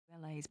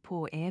his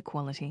poor air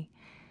quality.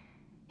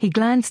 He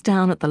glanced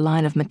down at the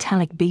line of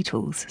metallic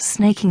beetles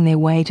snaking their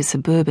way to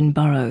suburban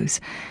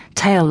burrows,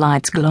 tail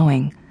lights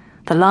glowing,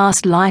 the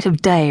last light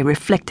of day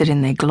reflected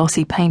in their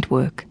glossy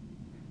paintwork.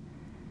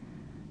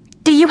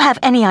 "Do you have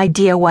any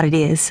idea what it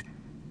is?"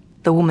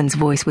 The woman's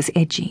voice was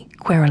edgy,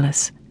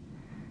 querulous.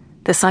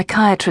 The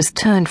psychiatrist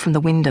turned from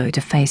the window to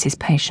face his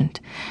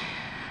patient.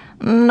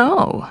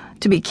 "No,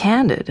 to be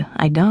candid,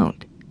 I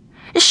don't."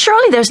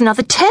 "Surely there's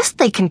another test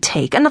they can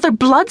take, another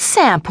blood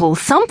sample,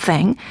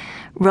 something."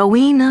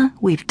 "Rowena,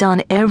 we've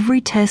done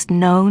every test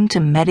known to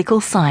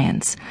medical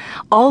science.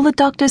 All the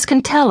doctors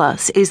can tell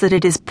us is that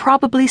it is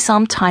probably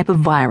some type of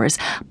virus,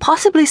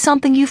 possibly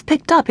something you've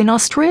picked up in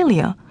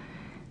Australia."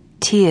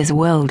 Tears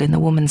welled in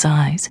the woman's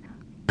eyes.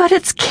 "But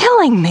it's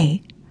killing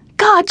me.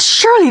 God,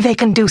 surely they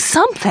can do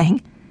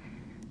something."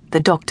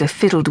 The doctor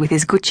fiddled with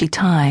his Gucci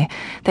tie,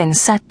 then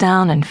sat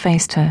down and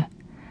faced her.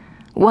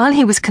 While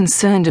he was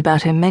concerned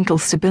about her mental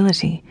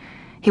stability,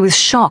 he was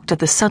shocked at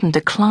the sudden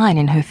decline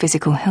in her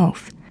physical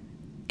health.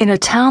 In a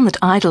town that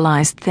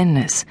idolized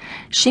thinness,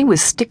 she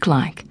was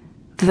stick-like,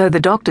 though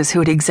the doctors who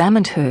had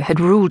examined her had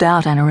ruled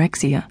out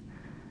anorexia.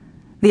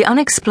 The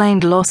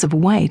unexplained loss of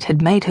weight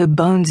had made her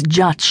bones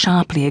jut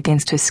sharply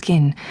against her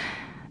skin,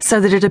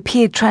 so that it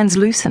appeared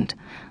translucent,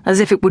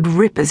 as if it would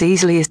rip as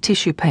easily as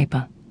tissue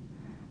paper.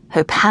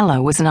 Her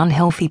pallor was an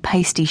unhealthy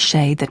pasty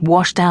shade that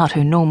washed out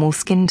her normal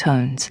skin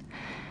tones.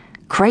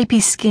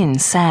 Crepey skin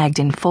sagged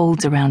in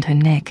folds around her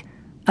neck,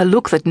 a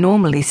look that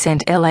normally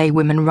sent LA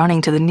women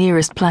running to the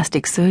nearest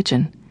plastic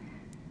surgeon.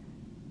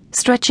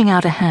 Stretching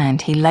out a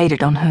hand, he laid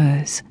it on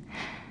hers.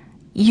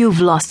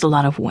 "You've lost a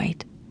lot of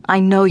weight. I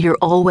know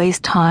you're always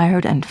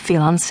tired and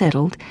feel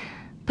unsettled,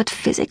 but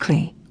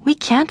physically, we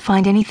can't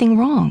find anything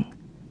wrong."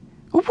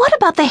 "What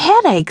about the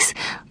headaches,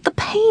 the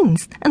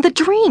pains, and the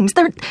dreams?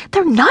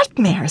 They're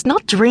nightmares,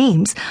 not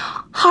dreams.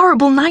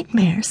 Horrible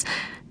nightmares."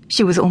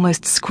 She was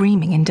almost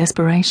screaming in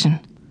desperation.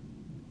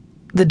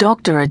 The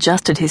doctor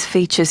adjusted his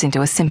features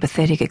into a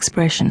sympathetic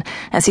expression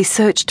as he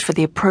searched for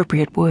the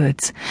appropriate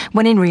words,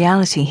 when in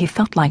reality he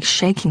felt like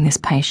shaking this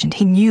patient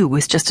he knew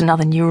was just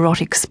another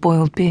neurotic,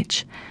 spoiled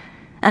bitch,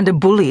 and a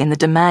bully in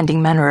the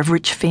demanding manner of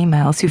rich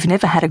females who've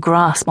never had a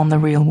grasp on the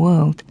real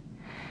world.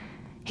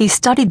 He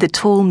studied the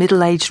tall,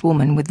 middle-aged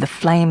woman with the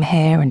flame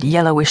hair and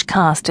yellowish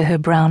cast to her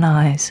brown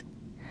eyes.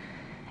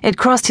 It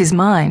crossed his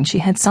mind she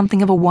had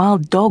something of a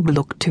wild dog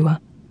look to her.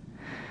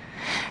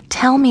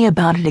 "Tell me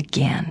about it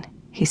again,"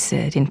 he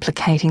said in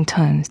placating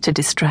tones to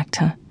distract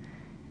her.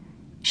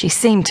 She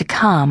seemed to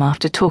calm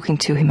after talking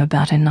to him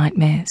about her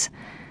nightmares.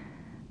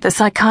 The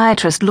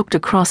psychiatrist looked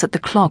across at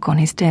the clock on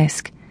his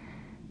desk.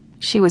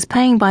 She was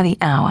paying by the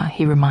hour,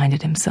 he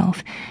reminded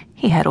himself.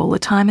 He had all the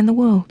time in the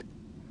world.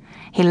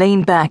 He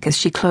leaned back as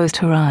she closed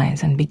her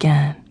eyes and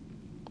began.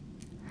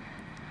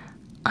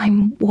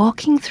 "I'm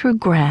walking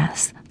through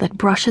grass that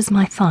brushes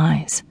my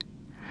thighs.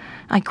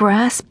 I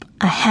grasp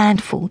a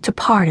handful to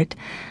part it,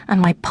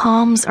 and my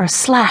palms are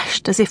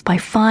slashed as if by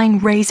fine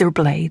razor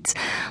blades.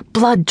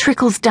 Blood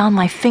trickles down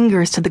my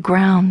fingers to the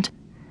ground.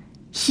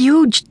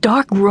 Huge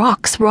dark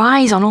rocks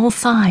rise on all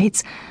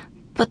sides,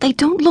 but they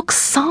don't look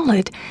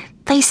solid.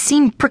 They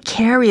seem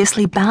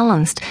precariously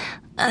balanced,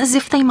 as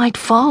if they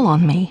might fall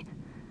on me.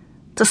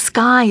 The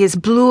sky is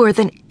bluer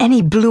than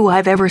any blue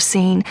I've ever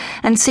seen,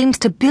 and seems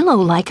to billow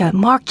like a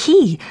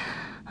marquee,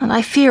 and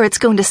I fear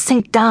it's going to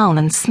sink down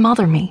and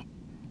smother me."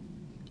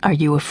 "Are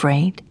you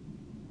afraid?"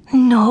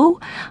 "No,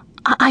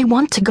 I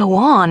want to go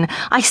on.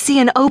 I see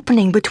an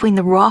opening between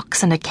the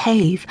rocks and a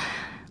cave.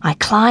 I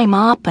climb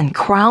up and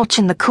crouch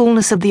in the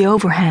coolness of the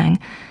overhang.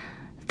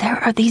 There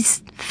are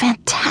these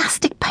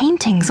fantastic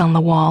paintings on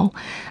the wall,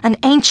 and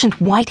ancient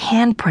white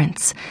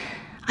handprints.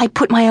 I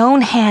put my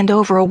own hand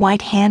over a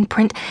white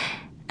handprint,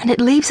 and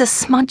it leaves a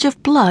smudge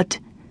of blood.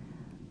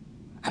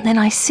 And then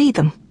I see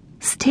them,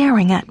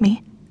 staring at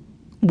me."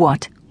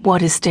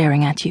 What is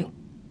staring at you?"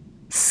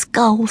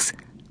 "Skulls.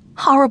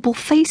 Horrible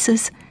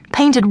faces,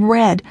 painted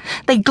red.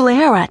 They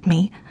glare at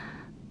me.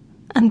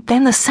 And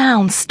then the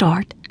sounds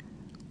start."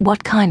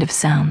 "What kind of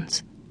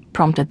sounds?"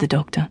 prompted the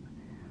doctor.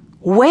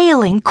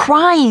 "Wailing,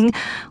 crying,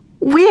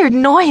 weird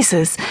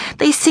noises.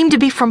 They seem to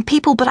be from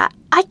people, but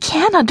I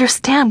can't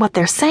understand what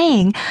they're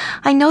saying.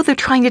 I know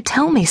they're trying to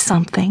tell me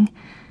something."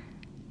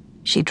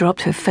 She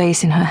dropped her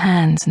face in her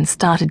hands and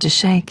started to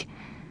shake.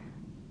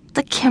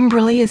 "The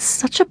Kimberley is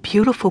such a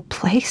beautiful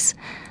place.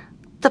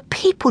 The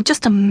people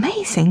just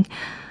amazing.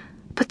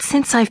 But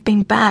since I've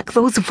been back,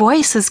 those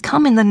voices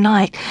come in the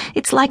night.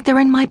 It's like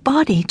they're in my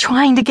body,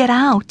 trying to get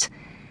out."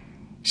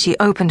 She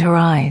opened her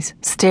eyes,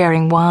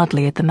 staring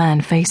wildly at the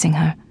man facing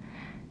her.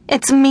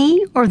 "It's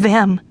me or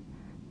them.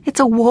 It's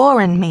a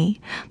war in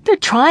me.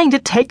 They're trying to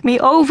take me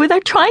over.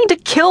 They're trying to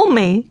kill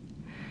me."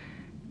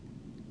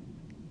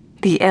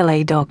 The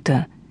LA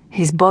doctor,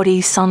 his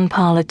body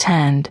sun-parlour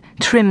tanned,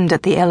 trimmed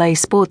at the LA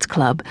Sports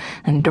Club,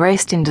 and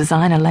dressed in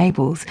designer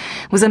labels,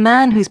 was a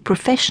man whose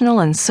professional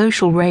and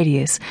social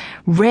radius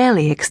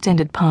rarely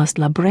extended past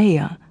La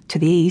Brea to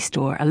the east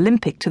or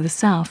Olympic to the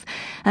south,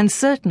 and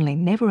certainly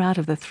never out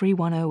of the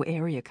 310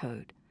 area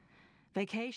code. Vacation